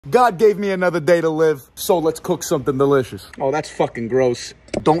God gave me another day to live, so let's cook something delicious. Oh, that's fucking gross.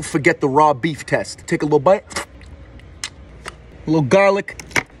 Don't forget the raw beef test. Take a little bite. A little garlic.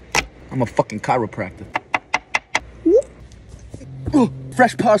 I'm a fucking chiropractor. Ooh,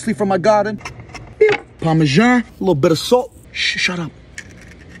 fresh parsley from my garden. Parmesan, a little bit of salt. Shut up.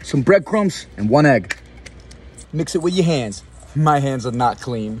 Some breadcrumbs and 1 egg. Mix it with your hands. My hands are not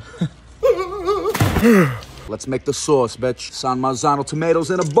clean. Let's make the sauce, Betch. San Marzano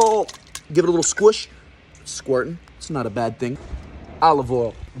tomatoes in a bowl. Give it a little squish. Squirting. It's not a bad thing. Olive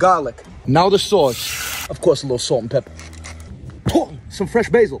oil. Garlic. Now the sauce. Of course, a little salt and pepper. Some fresh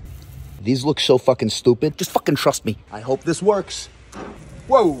basil. These look so fucking stupid. Just fucking trust me. I hope this works.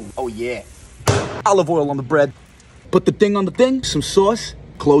 Whoa. Oh, yeah. Olive oil on the bread. Put the thing on the thing. Some sauce.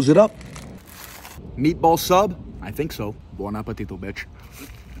 Close it up. Meatball sub? I think so. Buon appetito, bitch.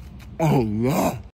 Oh, yeah.